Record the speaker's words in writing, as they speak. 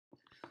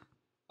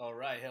All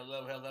right,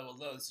 hello.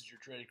 This is your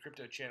Trading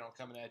Crypto channel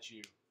coming at you.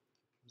 It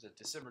was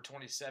December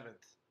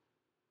 27th,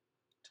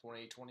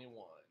 2021.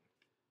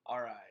 All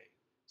right,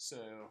 so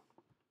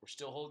we're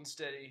still holding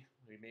steady.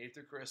 We made it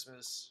through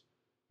Christmas.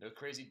 No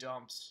crazy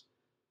dumps.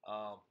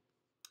 Um,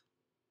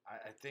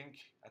 I think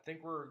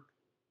we're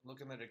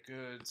looking at a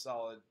good,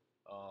 solid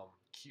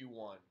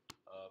Q1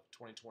 of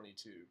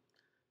 2022.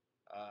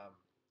 Um,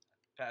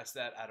 Past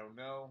that, I don't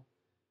know.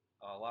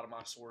 A lot of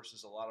my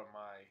sources, a lot of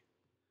my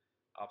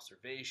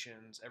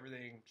observations,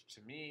 everything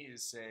to me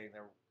is saying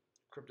that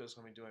crypto's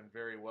going to be doing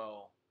very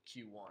well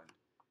Q1.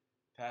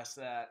 Past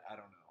that, I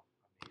don't know.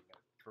 I mean,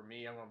 for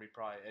me, I'm going to be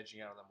probably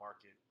edging out on the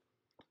market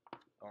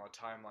on a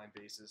timeline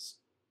basis,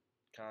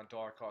 kind of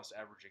dollar cost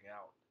averaging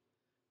out.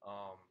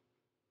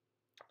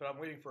 But I'm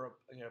waiting for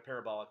a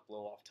parabolic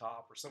blow off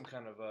top or some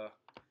kind of a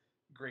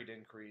great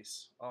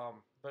increase.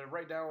 But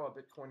right now,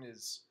 Bitcoin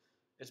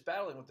it's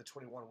battling with the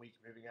 21-week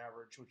moving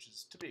average, which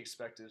is to be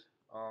expected.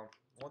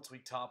 Once we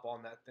top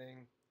on that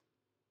thing,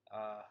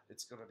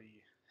 it's gonna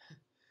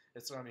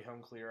be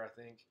home clear, I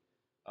think.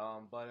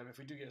 But if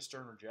we do get a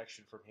stern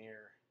rejection from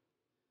here,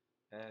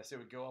 and say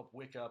we go up,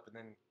 wick up, and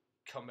then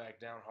come back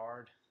down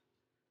hard,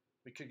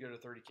 we could go to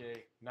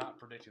 30K. Not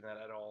predicting that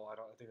at all. I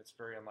think it's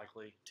very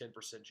unlikely. 10%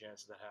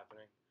 chance of that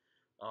happening.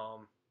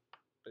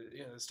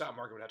 But the stock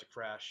market would have to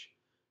crash,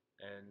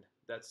 and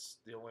that's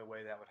the only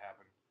way that would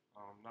happen.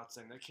 Not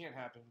saying that can't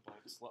happen, but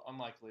it's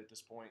unlikely at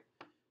this point.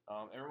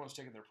 Everyone's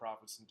taking their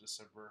profits in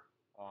December.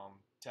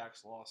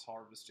 Tax loss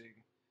harvesting,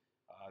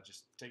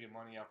 just taking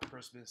money out for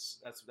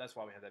Christmas. That's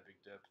why we had that big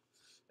dip.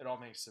 It all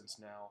makes sense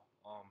now.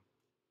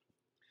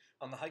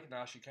 On the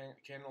Heikin-Ashi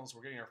candles,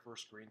 we're getting our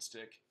first green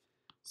stick.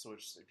 So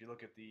if you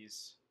look at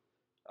these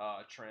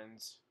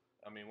trends,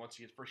 I mean, once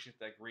you first get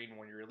that green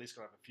one, you're at least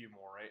going to have a few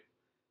more, right?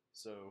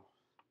 So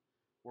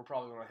we're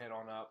probably going to head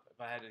on up.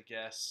 If I had to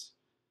guess,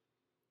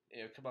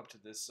 come up to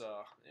this,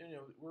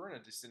 we're in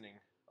a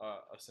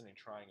ascending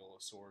triangle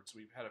of sorts.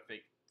 We've had a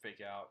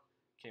fake out,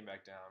 came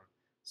back down.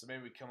 So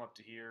maybe we come up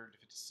to here to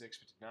 56,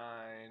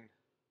 59.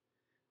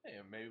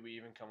 Maybe we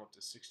even come up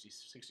to 60,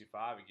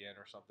 65 again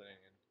or something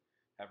and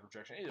have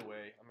rejection. Either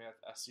way, I mean,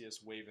 I see us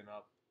waving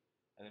up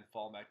and then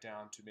fall back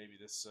down to maybe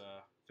this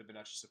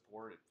Fibonacci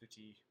support at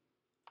 50.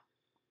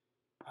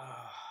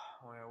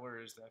 Well,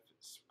 where is that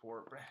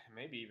support?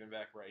 Maybe even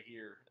back right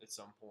here at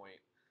some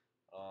point.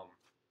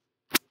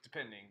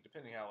 Depending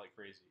how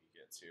crazy it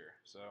gets here.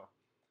 So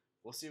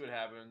we'll see what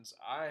happens.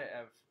 I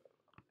have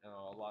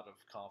a lot of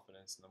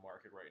confidence in the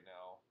market right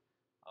now.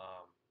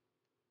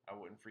 I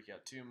wouldn't freak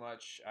out too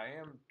much. I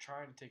am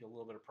trying to take a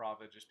little bit of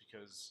profit just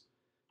because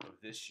of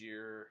this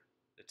year.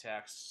 The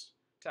tax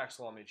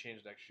law may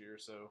change next year,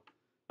 so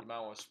you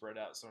might want to spread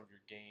out some of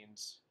your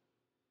gains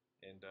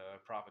and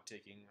profit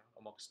taking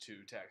amongst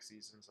 2 tax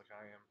seasons like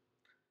I am.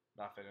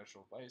 Not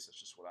financial advice, that's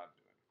just what I'm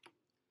doing.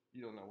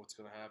 You don't know what's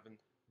going to happen.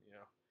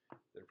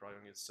 They're probably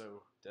going to get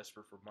so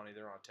desperate for money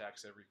they're on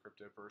tax every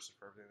crypto person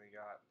for everything they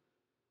got.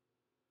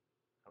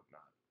 Hope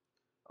not.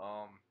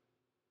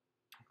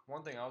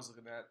 One thing I was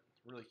looking at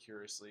really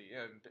curiously,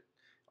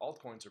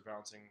 altcoins are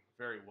bouncing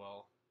very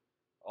well.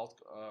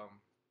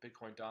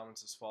 Bitcoin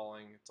dominance is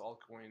falling. Its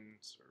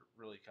altcoins are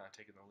really kind of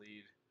taking the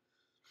lead.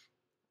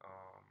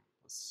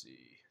 Let's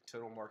see,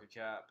 total market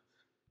cap.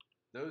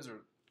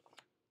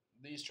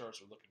 These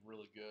charts are looking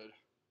really good.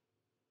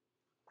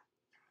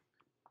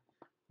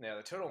 Now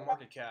the total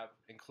market cap,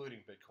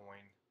 including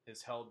Bitcoin,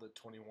 has held the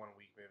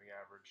 21-week moving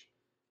average,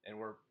 and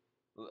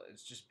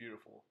it's just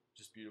beautiful.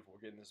 Just beautiful.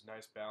 We're getting this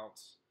nice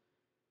bounce.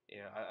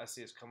 I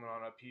see us coming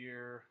on up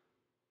here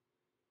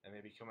and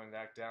maybe coming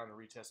back down to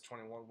retest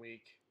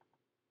 21-week.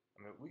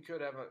 I mean, we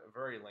could have a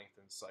very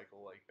lengthened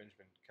cycle like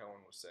Benjamin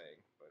Cohen was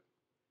saying, but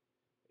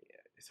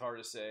it's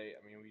hard to say. I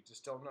mean, we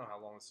just don't know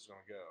how long this is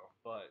going to go,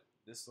 but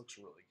this looks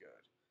really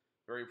good.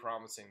 Very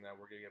promising that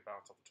we're going to get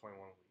bounced off the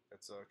 21-week.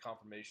 That's a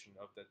confirmation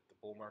of that the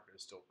bull market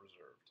is still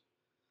preserved.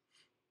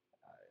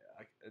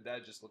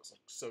 That just looks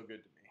like so good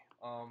to me.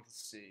 Let's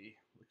see.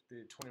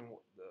 The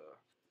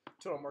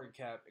total market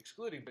cap,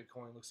 excluding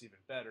Bitcoin, looks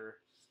even better.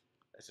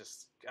 It's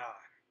just, it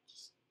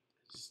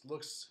just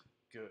looks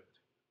good.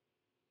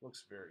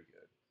 Looks very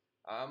good.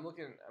 I'm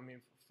looking, I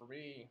mean, for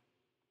me,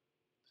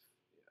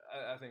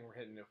 I think we're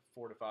hitting a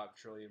 4 to 5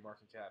 trillion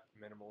market cap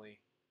minimally.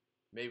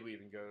 Maybe we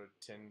even go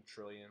to 10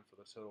 trillion for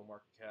the total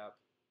market cap.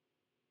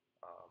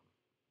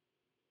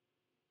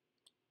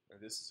 And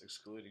this is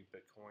excluding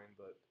Bitcoin,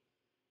 but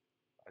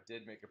I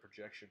did make a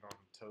projection on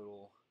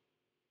total.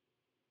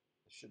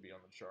 It should be on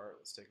the chart.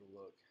 Let's take a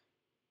look.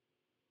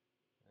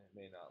 It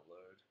may not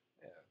load.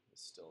 Yeah,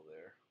 it's still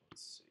there.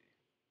 Let's see.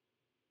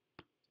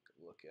 Take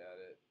a look at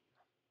it.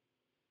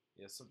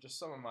 Yeah, so just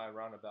some of my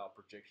roundabout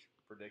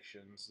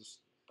predictions.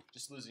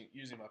 Just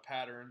using my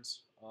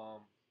patterns.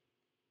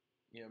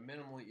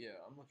 Minimally,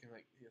 I'm looking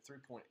like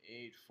 3.8,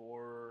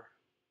 4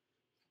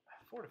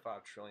 to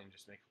 5 trillion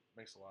just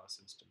makes a lot of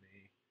sense to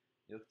me.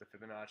 You look at the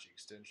Fibonacci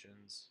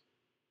extensions.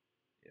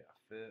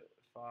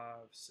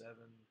 5, 7,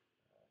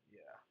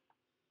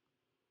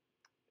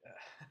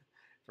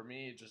 for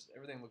me, just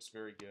everything looks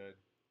very good.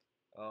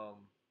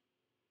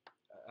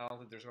 I don't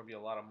think there's going to be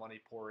a lot of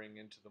money pouring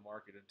into the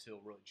market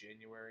until really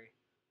January.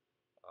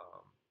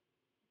 Um,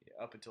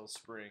 yeah, up until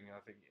spring, I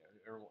think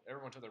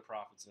everyone took their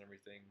profits and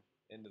everything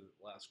into the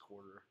last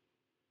quarter,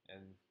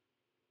 and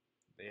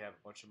they have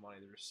a bunch of money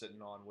they're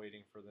sitting on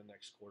waiting for the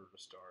next quarter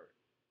to start.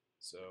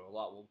 So a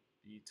lot will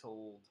be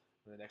told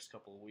in the next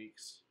couple of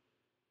weeks.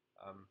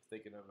 I'm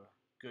thinking of a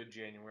good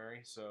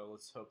January, so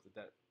let's hope that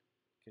that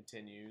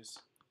continues.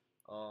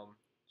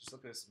 Just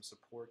look at some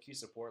key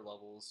support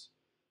levels.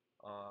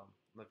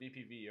 The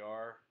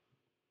VPVR,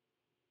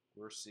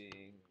 we're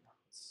seeing,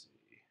 let's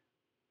see,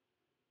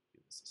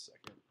 give this a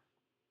second.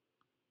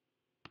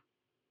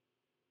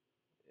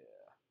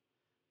 Yeah,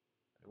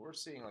 we're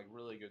seeing like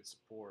really good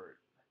support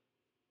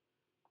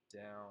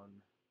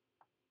down.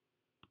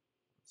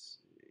 Let's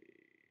see.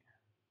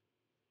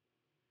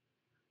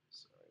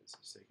 Sorry, this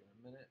is taking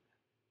a minute.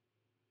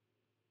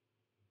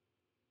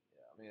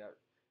 Yeah, I mean,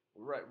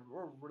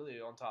 we're really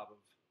on top of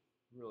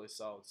really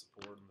solid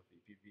support in the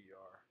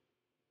VPVR.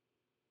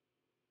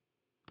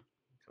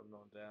 Coming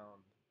on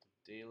down to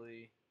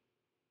daily.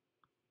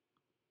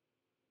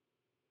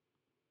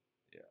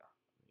 Yeah,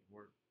 I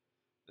mean,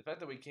 the fact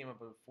that we came up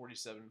with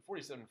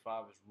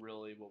 47.5 is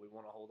really what we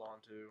want to hold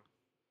on to.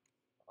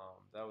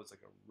 That was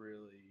like a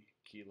really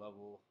key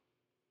level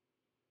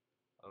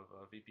of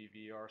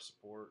VPVR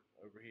support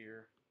over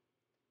here.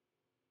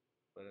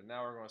 But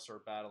now we're going to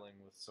start battling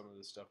with some of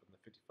this stuff in the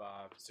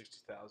 $55,000 to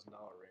 $60,000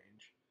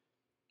 range,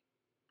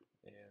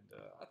 and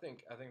I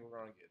think we're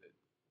going to get it.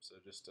 So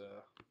just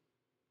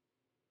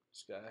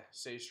gotta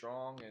stay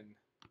strong and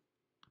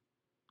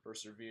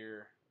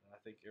persevere. And I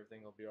think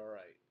everything will be all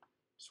right.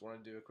 Just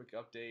want to do a quick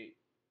update.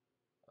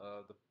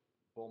 The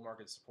bull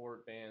market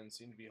support bands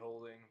seem to be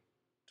holding.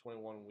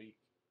 21-week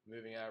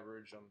moving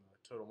average on the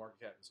total market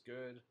cap is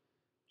good.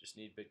 Just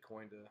need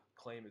Bitcoin to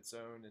claim its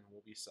own, and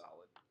we'll be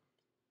solid.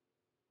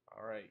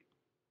 All right,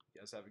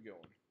 you guys have a good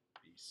one.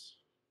 Peace.